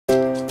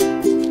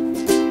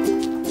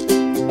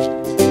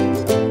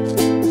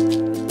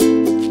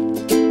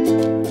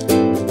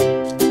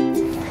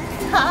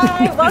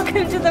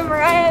welcome to the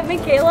Mariah and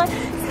Michaela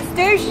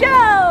Sister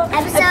Show!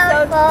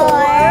 Episode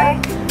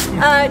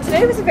 4.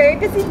 Today was a very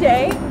busy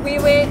day.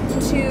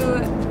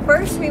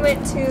 First we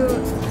went to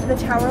the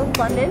Tower of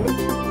London.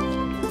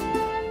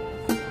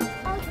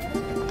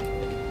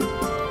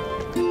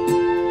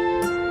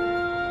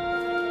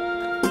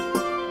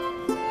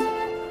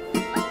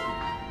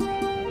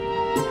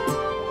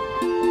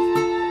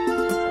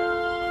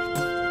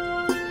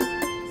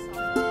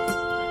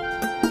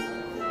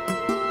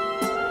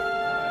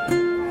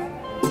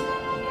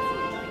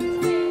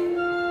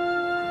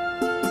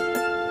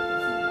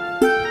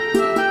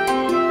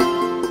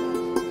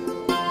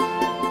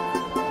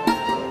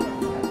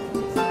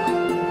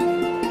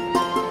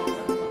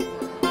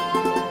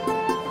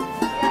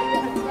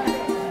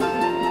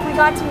 We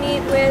got to meet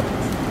with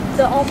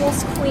the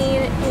almost Queen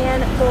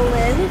Anne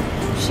Boleyn.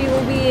 She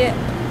will be,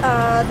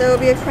 there will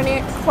be a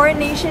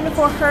coronation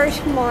for her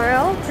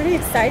tomorrow. Pretty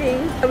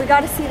exciting. And we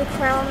got to see the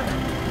crown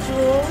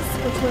jewels,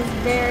 which was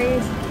very,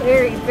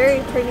 very,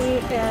 very pretty,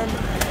 and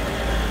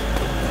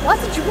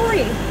lots of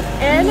jewelry.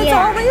 And it's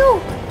all real.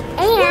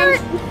 And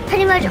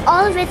pretty much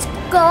all of it's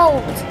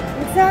gold.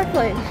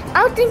 Exactly.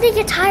 I don't think they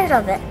get tired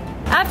of it.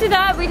 After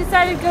that, we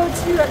decided to go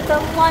to the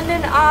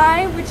London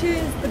Eye, which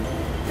is the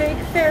big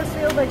Ferris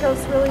wheel that goes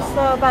really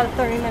slow, about a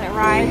 30-minute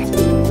ride.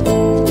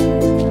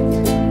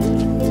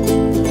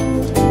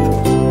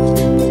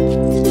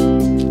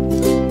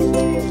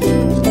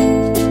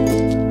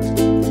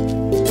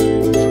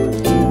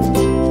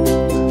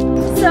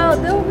 So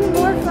there will be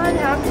more fun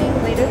happening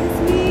later this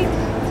week.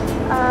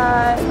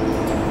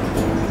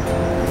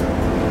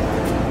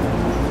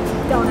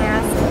 Don't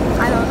ask.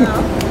 I don't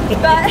know.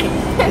 But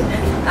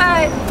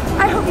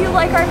I hope you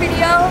like our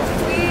video.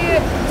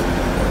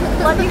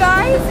 We love you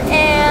guys,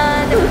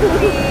 and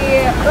we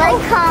like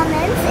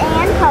comments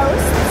and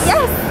posts.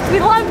 Yes, we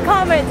love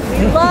comments.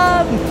 We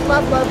love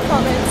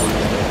comments,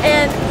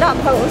 and not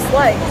posts,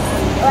 likes.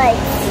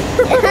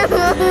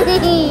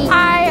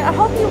 I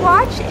hope you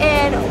watch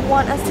and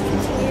want us to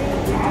continue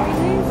doing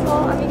these.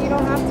 Well, I mean, you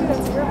don't have to.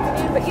 That's your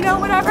opinion, but you know,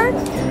 whatever.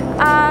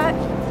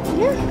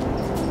 Yeah.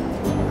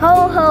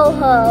 Ho ho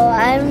ho!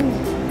 I'm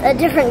a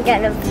different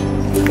kind of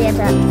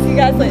Santa. See you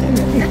guys later.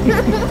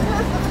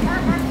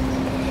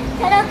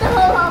 Cut out the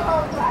ho ho ho.